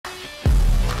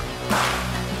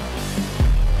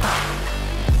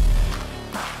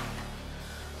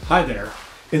Hi there.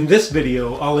 In this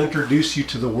video, I'll introduce you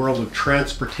to the world of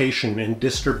transportation and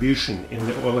distribution in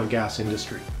the oil and gas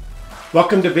industry.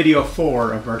 Welcome to video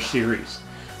 4 of our series,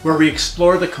 where we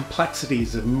explore the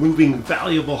complexities of moving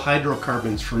valuable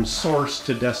hydrocarbons from source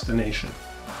to destination.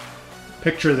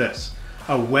 Picture this,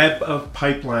 a web of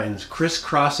pipelines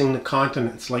crisscrossing the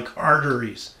continents like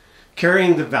arteries,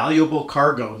 carrying the valuable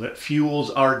cargo that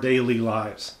fuels our daily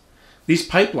lives. These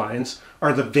pipelines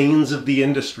are the veins of the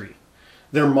industry.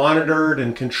 They're monitored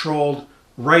and controlled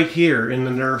right here in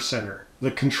the nerve center,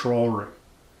 the control room.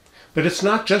 But it's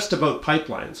not just about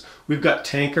pipelines. We've got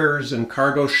tankers and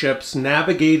cargo ships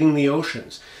navigating the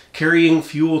oceans, carrying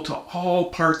fuel to all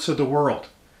parts of the world.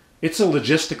 It's a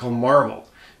logistical marvel,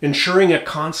 ensuring a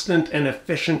constant and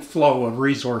efficient flow of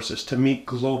resources to meet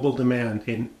global demand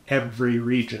in every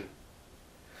region.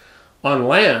 On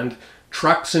land,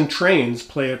 trucks and trains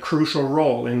play a crucial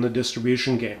role in the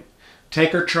distribution game.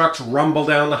 Tanker trucks rumble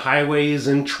down the highways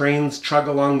and trains chug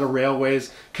along the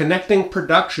railways, connecting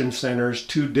production centers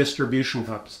to distribution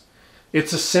hubs.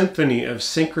 It's a symphony of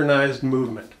synchronized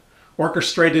movement,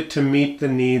 orchestrated to meet the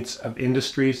needs of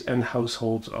industries and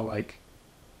households alike.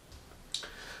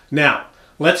 Now,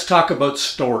 let's talk about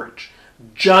storage.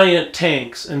 Giant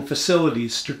tanks and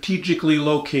facilities strategically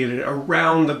located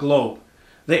around the globe.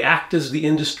 They act as the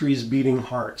industry's beating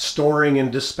heart, storing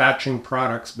and dispatching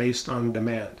products based on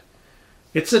demand.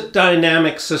 It's a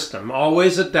dynamic system,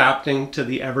 always adapting to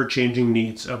the ever-changing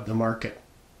needs of the market.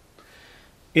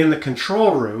 In the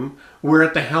control room, we're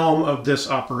at the helm of this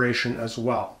operation as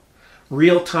well.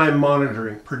 Real-time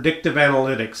monitoring, predictive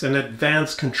analytics, and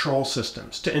advanced control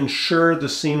systems to ensure the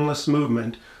seamless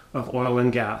movement of oil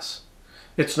and gas.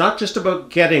 It's not just about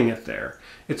getting it there,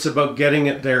 it's about getting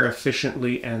it there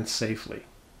efficiently and safely.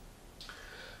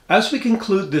 As we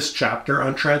conclude this chapter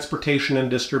on transportation and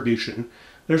distribution,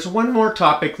 there's one more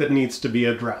topic that needs to be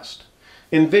addressed.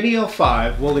 In video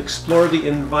 5, we'll explore the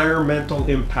environmental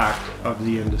impact of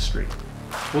the industry.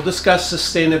 We'll discuss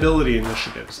sustainability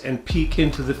initiatives and peek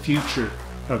into the future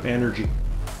of energy.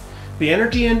 The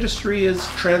energy industry is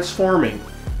transforming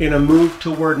in a move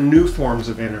toward new forms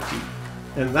of energy,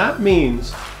 and that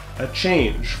means a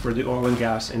change for the oil and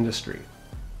gas industry.